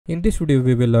In this video,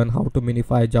 we will learn how to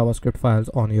minify JavaScript files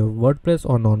on your WordPress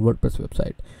or non-WordPress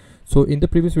website. So in the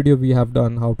previous video, we have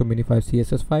done how to minify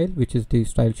CSS file, which is the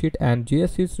style sheet, and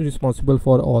JS is responsible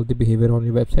for all the behavior on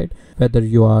your website, whether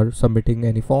you are submitting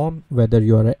any form, whether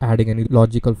you are adding any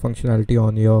logical functionality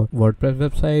on your WordPress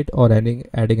website, or adding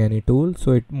any tool.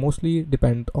 So it mostly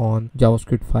depends on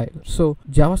JavaScript file. So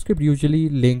JavaScript usually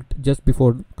linked just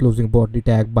before closing body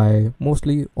tag by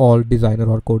mostly all designer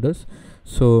or coders.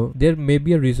 So there may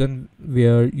be a reason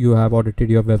where you have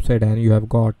audited your website and you have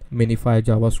got minify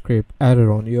JavaScript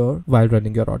error on your while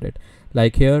running your audit.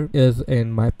 Like here is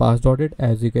in my past audit,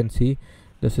 as you can see,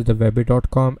 this is the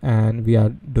Kwebby.com and we are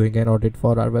doing an audit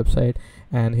for our website,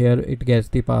 and here it gets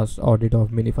the past audit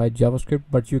of minify JavaScript.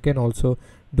 But you can also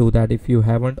do that if you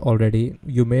haven't already.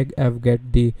 You may have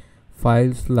get the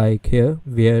files like here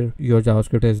where your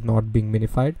JavaScript is not being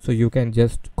minified, so you can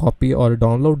just copy or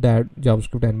download that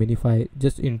JavaScript and minify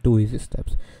just in 2 easy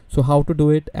steps. So how to do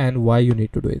it and why you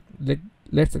need to do it.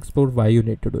 Let's explore why you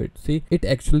need to do it. See, it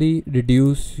actually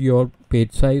reduce your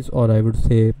page size, or I would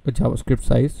say a JavaScript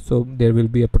size. So there will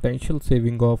be a potential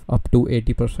saving of up to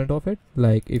 80% of it.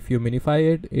 Like if you minify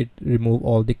it, it remove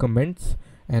all the comments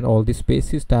and all the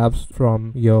spaces tabs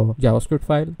from your JavaScript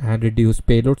file, and reduce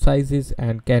payload sizes,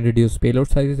 and can reduce payload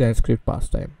sizes and script pass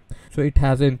time. So it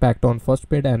has an impact on first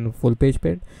page and full page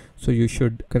speed. So you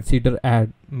should consider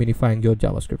minifying your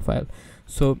JavaScript file.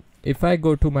 So if I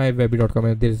go to my Kwebby.com,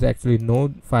 and there is actually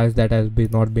no files that has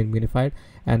not been minified,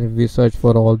 and if we search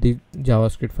for all the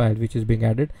JavaScript file which is being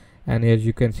added, and here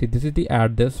you can see this is the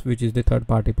add this, which is the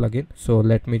third-party plugin. So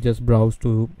let me just browse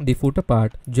to the footer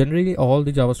part. Generally all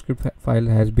the JavaScript file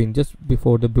has been just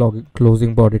before the blog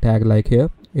closing body tag. Like here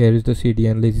is the CD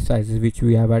and lazy sizes, which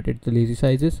we have added the lazy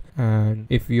sizes, and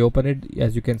if we open it,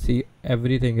 as you can see,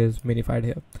 everything is minified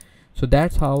here. So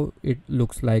that's how it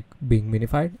looks like being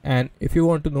minified. And if you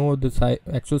want to know the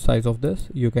actual size of this,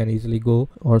 you can easily go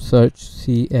or search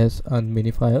CS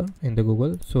unminifier in the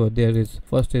Google. So there is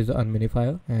first is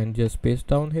unminifier, and just paste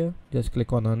down here, just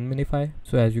click on unminify.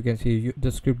 So as you can see, the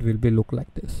script will be look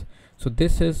like this. So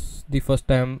this is the first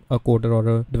time a coder or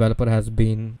a developer has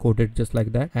been coded just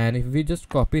like that. And if we just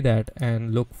copy that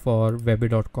and look for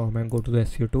Kwebby.com and go to the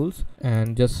SEO tools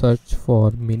and just search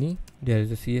for mini, there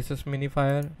is a CSS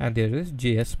minifier and there is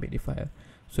JS minifier.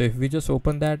 So if we just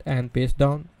open that and paste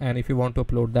down, and if you want to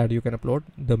upload that, you can upload.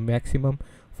 The maximum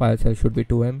file size should be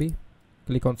 2 MB.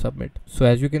 Click on submit. So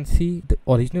as you can see, the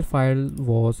original file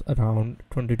was around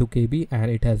 22 KB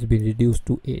and it has been reduced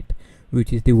to 8,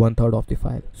 which is the 1/3 of the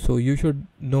file. So you should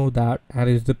know that. And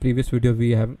is the previous video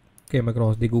we have came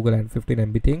across the Google and 15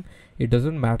 MB thing. It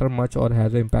doesn't matter much or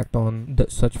has an impact on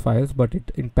such files, but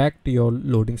it impact your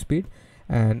loading speed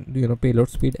and payload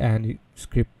speed and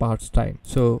script parts time.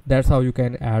 So that's how you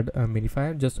can add a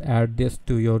minifier. Just add this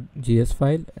to your JS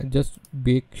file and just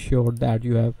make sure that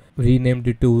you have renamed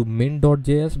it to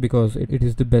min.js, because it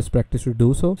is the best practice to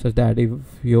do so, such that if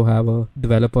you have a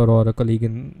developer or a colleague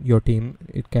in your team,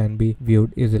 it can be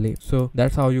viewed easily. So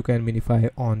that's how you can minify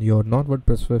on your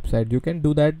non-WordPress website. You can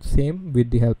do that same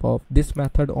with the help of this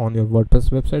method on your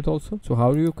WordPress website also. So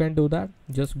how you can do that?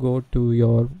 Just go to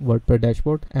your WordPress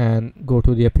dashboard and go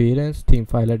to the appearance theme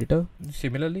file editor.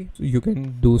 Similarly, you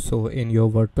can do so in your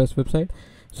WordPress website.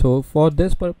 So for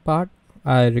this part,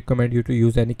 I recommend you to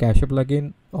use any cache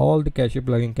plugin. All the cache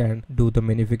plugin can do the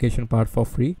minification part for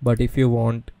free, but if you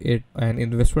want an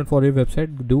investment for your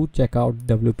website, do check out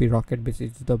WP Rocket, which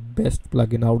is the best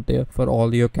plugin out there for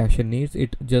all your cache needs.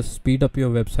 It just speed up your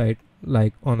website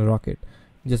like on a rocket,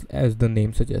 just as the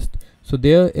name suggests. So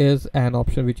there is an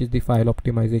option which is the file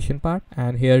optimization part,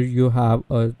 and here you have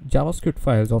a JavaScript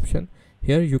files option.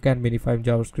 Here you can minify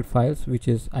JavaScript files, which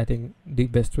is, I think, the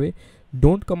best way.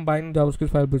 Don't combine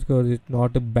JavaScript files because it's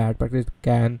not a bad practice. It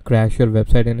can crash your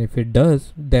website, and if it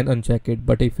does, then uncheck it.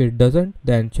 But if it doesn't,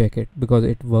 then check it, because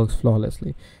it works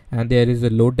flawlessly. And there is a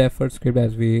load deferred script,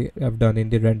 as we have done in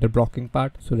the render blocking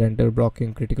part. So render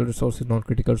blocking critical resources,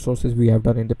 non-critical resources, we have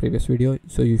done in the previous video.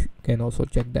 So you can also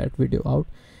check that video out.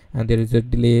 And there is a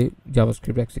delay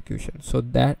JavaScript execution. So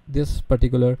that this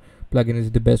particular plugin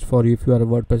is the best for you if you are a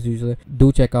WordPress user.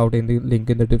 Do check out in the link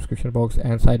in the description box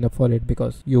and sign up for it,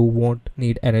 because you won't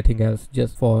need anything else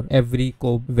just for every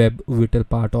web vital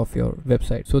part of your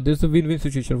website. So this is a win-win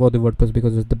situation for the WordPress,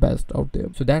 because it's the best out there.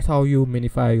 So that's how you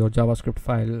minify your JavaScript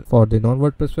file for the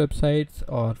non-WordPress websites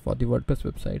or for the WordPress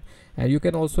website. And you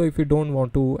can also, if you don't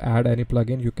want to add any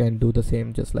plugin, you can do the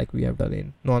same just like we have done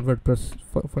in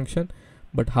non-WordPress function.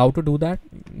 But how to do that?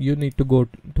 You need to go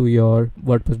to your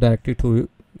WordPress directory, to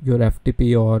your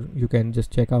FTP, or you can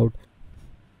just check out.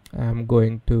 I'm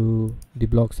going to the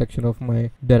blog section of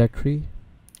my directory,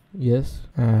 yes,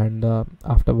 and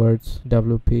afterwards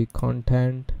WP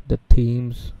content, the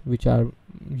themes which are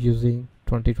using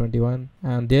 2021,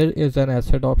 and there is an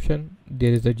asset option,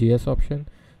 there is a JS option.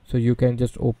 So you can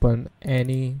just open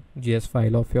any JS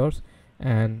file of yours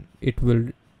and it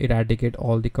will eradicate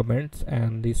all the comments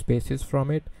and the spaces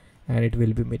from it, and it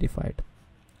will be minified.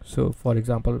 So for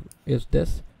example is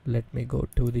this. Let me go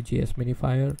to the JS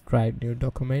minifier, try new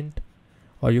document,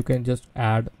 or you can just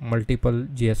add multiple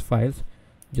JS files.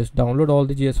 Just download all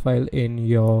the JS file in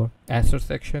your asset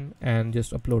section and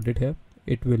just upload it here.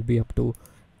 It will be up to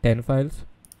 10 files.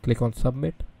 Click on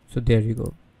submit. So there you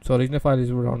go. So original file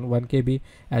is around 1 KB.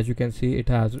 As you can see, it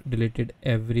has deleted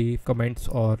every comments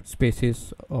or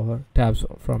spaces or tabs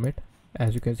from it.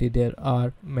 As you can see, there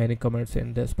are many comments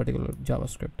in this particular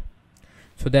JavaScript.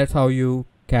 So that's how you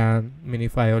can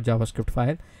minify your JavaScript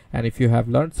file. And if you have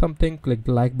learned something, click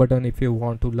the like button. If you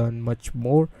want to learn much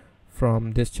more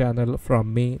from this channel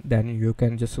from me, then you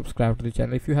can just subscribe to the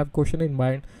channel. If you have question in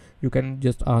mind, you can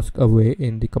just ask away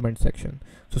in the comment section.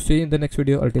 So see you in the next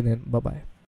video. Until then, bye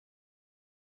bye.